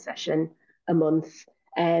coaching session a month.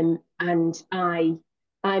 And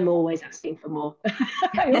I'm always asking for more.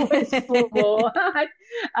 I always want more.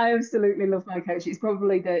 I absolutely love my coach. It's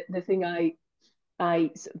probably the thing I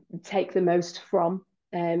take the most from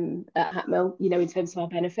at Hatmill, in terms of our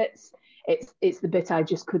benefits. It's the bit I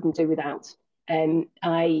just couldn't do without.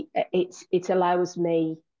 It allows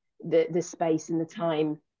me the space and the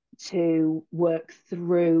time to work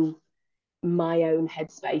through my own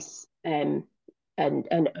headspace, and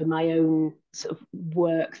my own sort of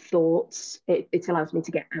work thoughts. It allows me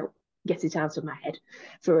to get it out of my head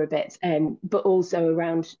for a bit. But also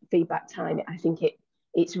around feedback time, I think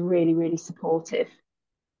it's really, really supportive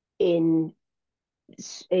in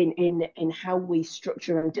how we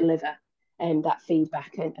structure and deliver that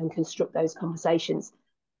feedback, and construct those conversations.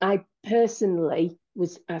 I personally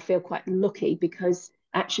I feel quite lucky, because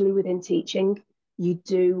actually within teaching, you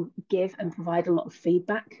do give and provide a lot of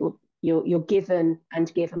feedback. You're given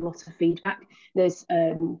and give a lot of feedback.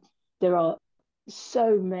 There are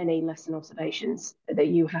so many lesson observations that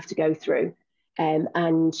you have to go through,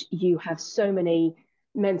 and you have so many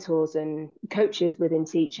mentors and coaches within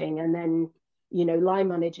teaching, and then line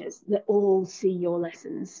managers that all see your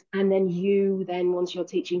lessons, and then once you're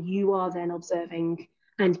teaching, you are then observing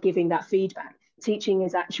and giving that feedback. Teaching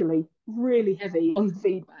is actually really heavy on the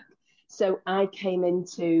feedback. So I came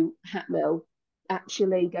into Hatmill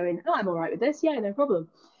actually going, I'm all right with this, yeah, no problem.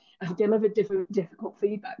 I've delivered difficult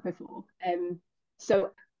feedback before,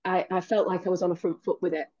 so I felt like I was on a front foot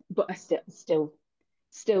with it, but I still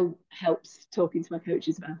helps talking to my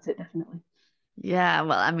coaches about it, definitely. Yeah,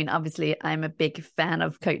 well, I mean, obviously, I'm a big fan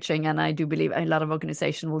of coaching, and I do believe a lot of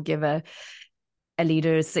organization will give a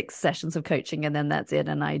leader 6 sessions of coaching, and then that's it.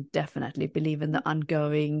 And I definitely believe in the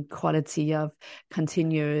ongoing quality of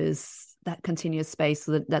continuous space,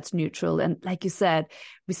 so that's neutral. And like you said,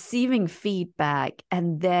 receiving feedback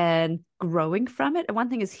and then growing from it. And one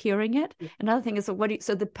thing is hearing it. Another thing is, so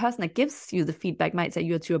the person that gives you the feedback might say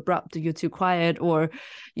you're too abrupt, or you're too quiet, or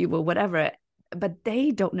you will whatever, but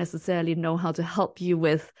they don't necessarily know how to help you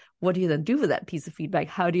with what do you then do with that piece of feedback?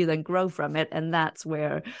 How do you then grow from it? And that's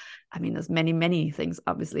where, I mean, there's many, many things,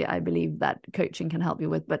 obviously, I believe that coaching can help you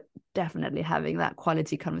with, but definitely having that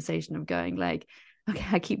quality conversation of going like, okay,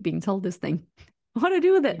 I keep being told this thing. What do I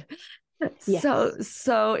do with it? Yes.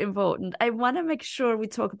 So important. I want to make sure we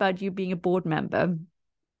talk about you being a board member.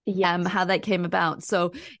 Yes. How that came about.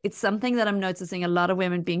 So it's something that I'm noticing a lot of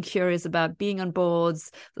women being curious about being on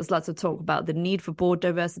boards. There's lots of talk about the need for board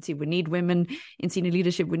diversity. We need women in senior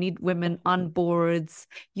leadership. We need women on boards.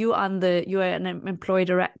 You are an employee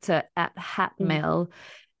director at Hatmill.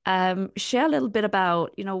 Share a little bit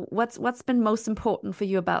about, what's been most important for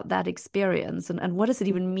you about that experience, and what does it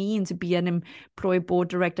even mean to be an employee board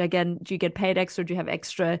director? Again, do you get paid extra? Do you have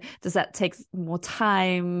extra? Does that take more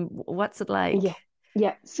time? What's it like?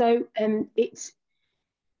 Yeah. So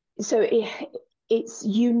so it's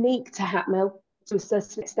unique to Hatmill to a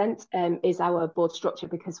certain extent, is our board structure,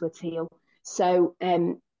 because we're Teal. So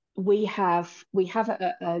we have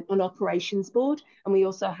an operations board, and we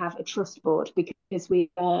also have a trust board, because we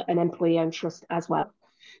are an employee owned trust as well.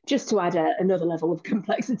 just to add another level of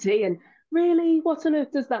complexity. And really, what on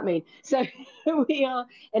earth does that mean? So we are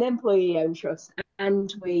an employee-owned trust,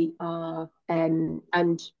 and we are, and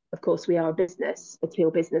of course, we are a business, a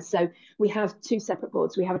Teal business. So we have two separate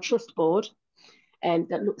boards. We have a trust board,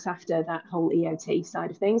 that looks after that whole EOT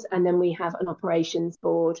side of things. And then we have an operations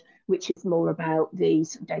board, which is more about the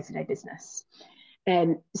sort of day-to-day business.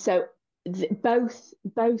 So both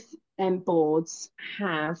boards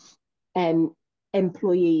have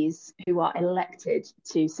employees who are elected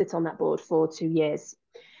to sit on that board for 2 years,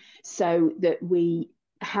 so that we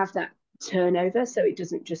have that turnover, so it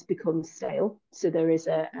doesn't just become stale. So there is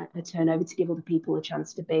a turnover to give other people a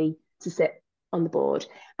chance to sit on the board,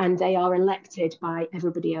 and they are elected by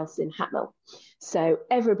everybody else in Hatmill. So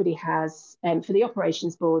everybody has, for the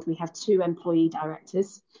operations board, we have two employee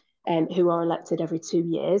directors who are elected every 2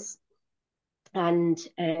 years. And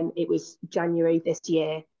it was January this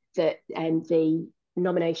year that the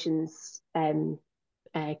nominations came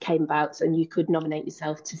about, and you could nominate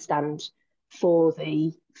yourself to stand for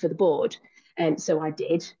the board. And so I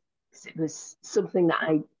did. It was something that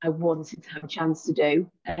I wanted to have a chance to do.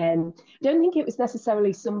 I don't think it was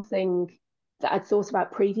necessarily something that I'd thought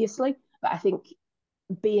about previously, but I think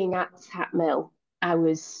being at Hatmill, I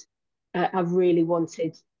really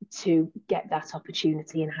wanted to get that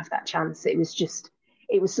opportunity and have that chance. It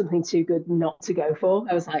was something too good not to go for.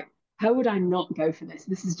 I was like, how would I not go for this?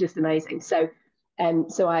 This is just amazing. So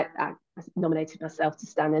I nominated myself to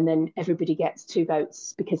stand, and then everybody gets two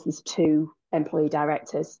votes because there's two employee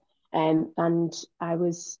directors. And I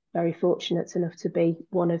was very fortunate enough to be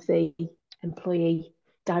one of the employee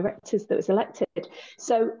directors that was elected.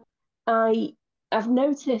 So I've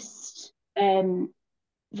noticed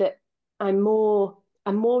that I'm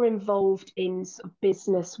more involved in sort of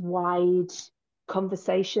business wide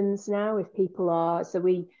conversations now. If people are, so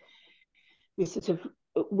we sort of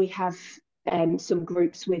we have some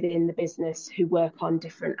groups within the business who work on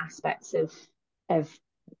different aspects of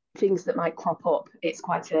things that might crop up. It's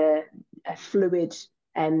quite a fluid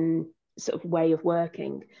sort of way of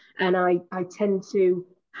working, and I tend to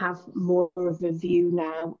have more of a view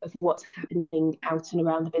now of what's happening out and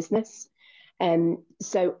around the business.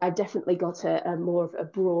 So I definitely got a more of a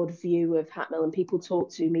broad view of Hatmill, and people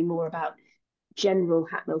talk to me more about general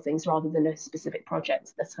Hatmill things rather than a specific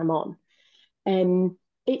project that I'm on.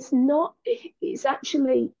 It's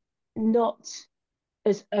actually not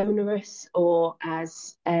as onerous or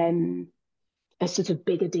as a sort of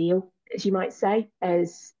bigger deal, as you might say,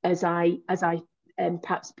 as I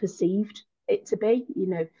perhaps perceived it to be,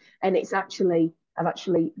 and I've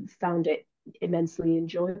actually found it immensely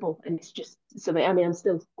enjoyable, and it's just something. I mean, I'm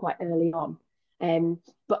still quite early on,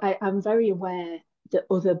 but I'm very aware that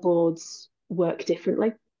other boards work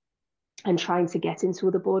differently, and trying to get into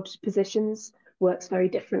other board positions works very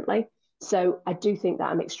differently. So I do think that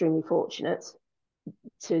I'm extremely fortunate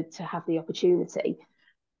to have the opportunity,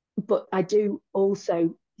 but I do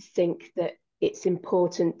also think that it's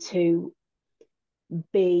important to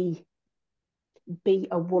be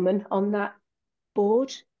a woman on that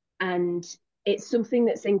board, and it's something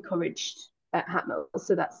that's encouraged at Hatmill,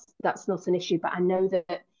 so that's not an issue. But I know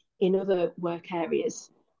that in other work areas,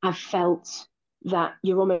 I've felt that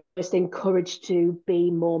you're almost encouraged to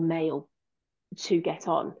be more male to get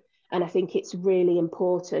on, and I think it's really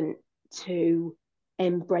important to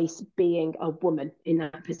embrace being a woman in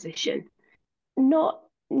that position. Not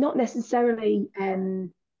necessarily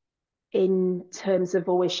in terms of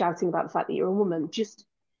always shouting about the fact that you're a woman, just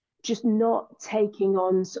not taking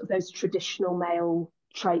on sort of those traditional male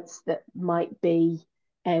traits that might be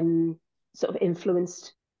sort of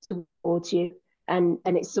influenced towards you. And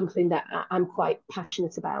it's something that I'm quite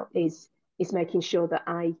passionate about, is making sure that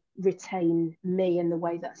I retain me in the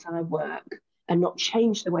way that I work, and not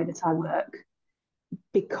change the way that I work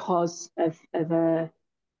because of an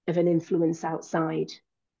influence outside.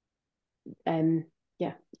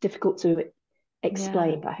 Yeah, difficult to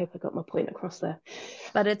explain, Yeah. but I hope I got my point across there.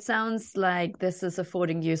 But it sounds like this is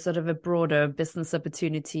affording you sort of a broader business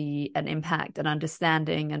opportunity and impact and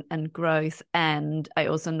understanding and growth. And I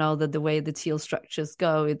also know that the way the Teal structures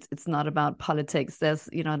go, it's not about politics. There's,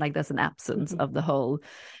 there's an absence of the whole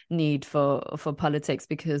need for politics,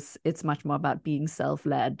 because it's much more about being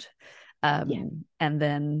self-led. And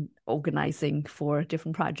then organizing for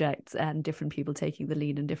different projects and different people taking the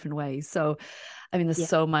lead in different ways. So, I mean, there's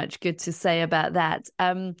so much good to say about that.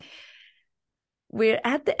 We're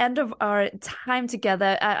at the end of our time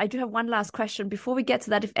together. I do have one last question before we get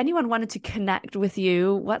to that. If anyone wanted to connect with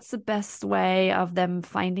you, what's the best way of them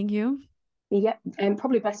finding you? Yeah, and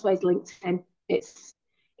probably best way is LinkedIn. It's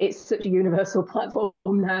such a universal platform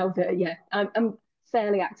now that I'm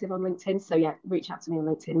fairly active on LinkedIn. So yeah, reach out to me on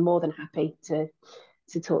LinkedIn. More than happy to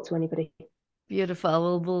talk to anybody.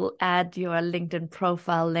 Beautiful. We'll add your LinkedIn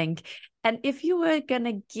profile link. And if you were going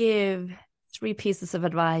to give 3 pieces of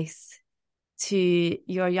advice to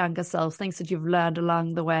your younger self, things that you've learned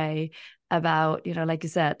along the way about, like you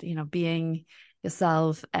said, being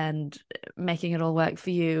yourself and making it all work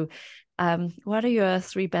for you, what are your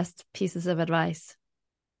 3 best pieces of advice?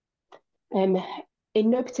 Um, in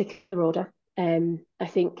no particular order, I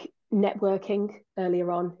think networking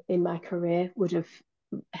earlier on in my career would have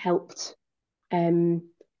helped um,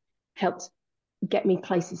 helped get me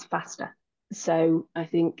places faster. So I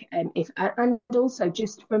think if and also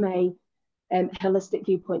just from a holistic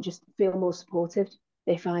viewpoint, just feel more supported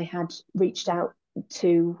if I had reached out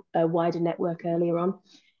to a wider network earlier on.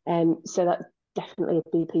 So that definitely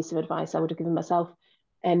be a piece of advice I would have given myself.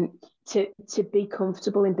 To be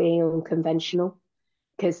comfortable in being unconventional,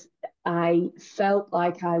 because I felt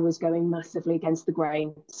like I was going massively against the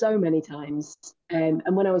grain so many times. And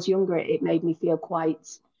when I was younger, it made me feel quite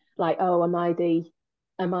like, oh, am I the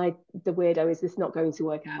weirdo? Is this not going to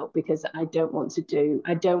work out? Because I don't want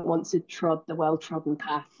to trod the well-trodden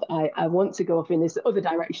path. I want to go off in this other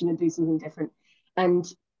direction and do something different. And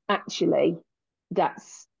actually,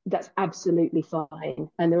 that's absolutely fine.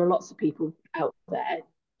 And there are lots of people out there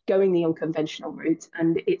going the unconventional route,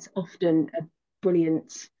 and it's often a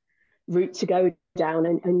brilliant route to go down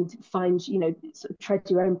and find, sort of tread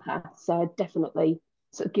your own path. So I definitely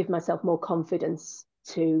sort of give myself more confidence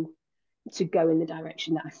to go in the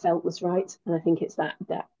direction that I felt was right. And I think it's that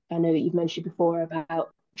I know that you've mentioned before about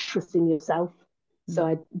trusting yourself. So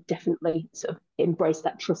I definitely sort of embrace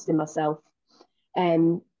that trust in myself.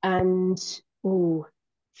 And oh,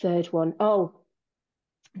 third one. Oh,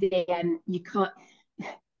 the you can't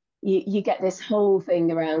you get this whole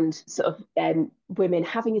thing around sort of women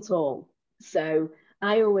having it all. So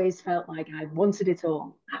I always felt like I wanted it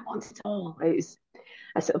all. I wanted it all.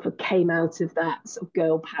 I sort of came out of that sort of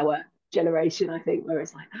girl power generation, I think, where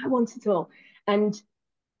it's like, I want it all. And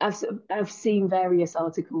I've seen various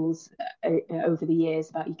articles over the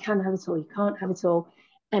years about you can have it all, you can't have it all.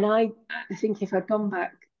 And I think if I'd gone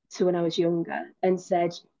back to when I was younger and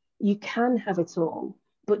said, you can have it all,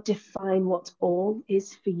 but define what all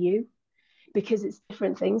is for you, because it's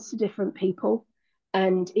different things to different people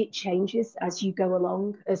and it changes as you go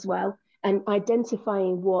along as well. And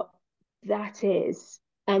identifying what that is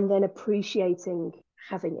and then appreciating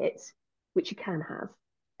having it, which you can have.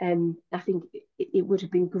 I think it would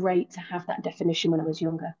have been great to have that definition when I was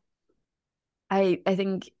younger. I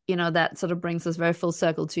think, that sort of brings us very full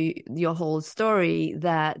circle to your whole story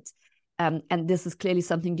that, and this is clearly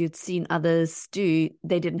something you'd seen others do.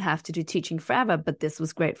 They didn't have to do teaching forever, but this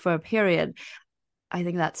was great for a period. I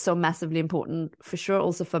think that's so massively important for sure,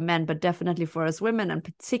 also for men, but definitely for us women, and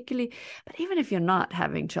particularly, but even if you're not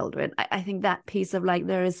having children, I think that piece of like,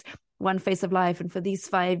 there is one phase of life, and for these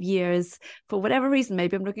 5 years, for whatever reason,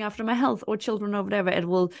 maybe I'm looking after my health or children or whatever, it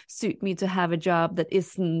will suit me to have a job that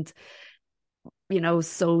isn't,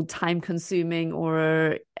 so time consuming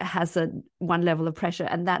or has a one level of pressure,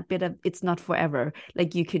 and that bit of it's not forever.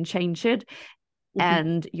 Like, you can change it. Mm-hmm.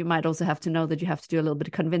 And you might also have to know that you have to do a little bit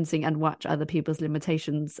of convincing and watch other people's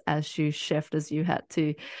limitations as you shift, as you had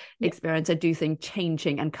to experience. I do think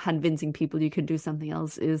changing and convincing people you can do something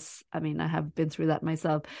else is, I have been through that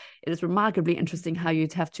myself. It is remarkably interesting how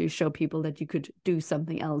you'd have to show people that you could do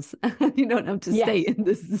something else. You don't have to stay in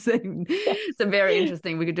the same. Yes. So very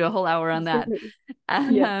interesting. We could do a whole hour on that.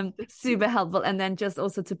 Yeah. Super helpful. And then just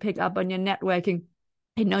also to pick up on your networking,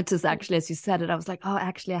 I noticed actually as you said it, I was like, oh,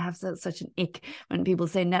 actually, I have such an ick when people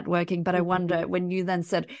say networking. But I wonder when you then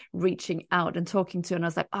said reaching out and talking to, and I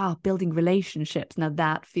was like, oh, building relationships. Now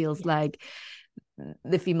that feels like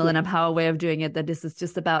the female in a power way of doing it, that this is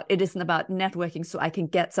just about, it isn't about networking so I can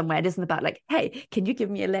get somewhere. It isn't about like, hey, can you give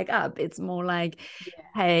me a leg up? It's more like,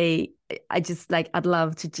 hey, I just like, I'd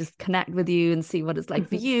love to just connect with you and see what it's like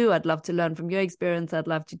for you. I'd love to learn from your experience. I'd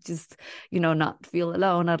love to just, not feel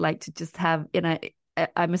alone. I'd like to just have,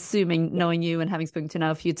 I'm assuming, knowing you and having spoken to you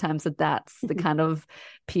now a few times, that that's the kind of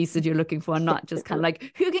piece that you're looking for, not just kind of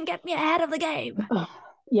like, who can get me ahead of the game? Oh,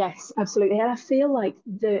 yes, absolutely. And I feel like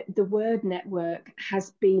the word network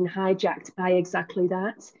has been hijacked by exactly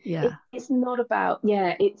that. Yeah. It's not about,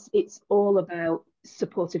 it's all about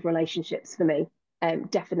supportive relationships for me,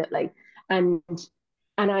 definitely. And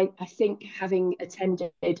I think having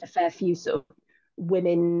attended a fair few sort of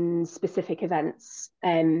women specific events,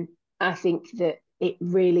 I think that it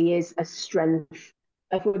really is a strength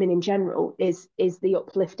of women in general is the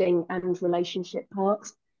uplifting and relationship part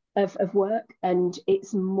of work, and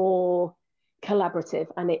it's more collaborative,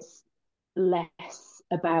 and less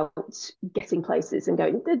about getting places and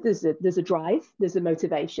going. There's a drive, there's a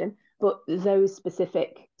motivation, but those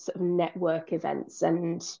specific sort of network events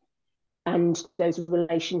and those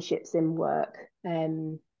relationships in work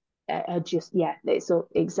are just, yeah, it's all,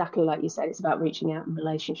 exactly like you said. It's about reaching out and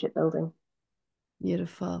relationship building.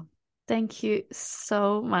 Beautiful. Thank you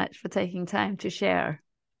so much for taking time to share.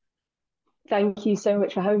 Thank you so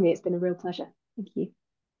much for having me. It's been a real pleasure. Thank you.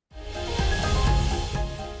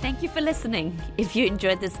 Thank you for listening. If you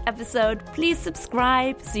enjoyed this episode, please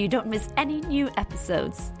subscribe so you don't miss any new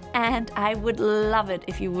episodes. And I would love it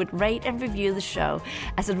if you would rate and review the show,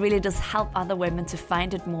 as it really does help other women to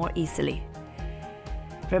find it more easily.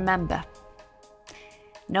 Remember,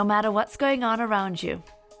 no matter what's going on around you,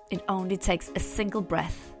 it only takes a single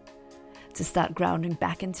breath to start grounding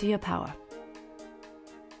back into your power.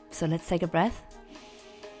 So let's take a breath.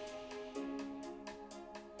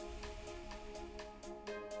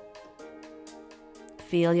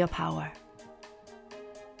 Feel your power.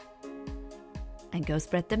 And go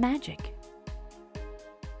spread the magic.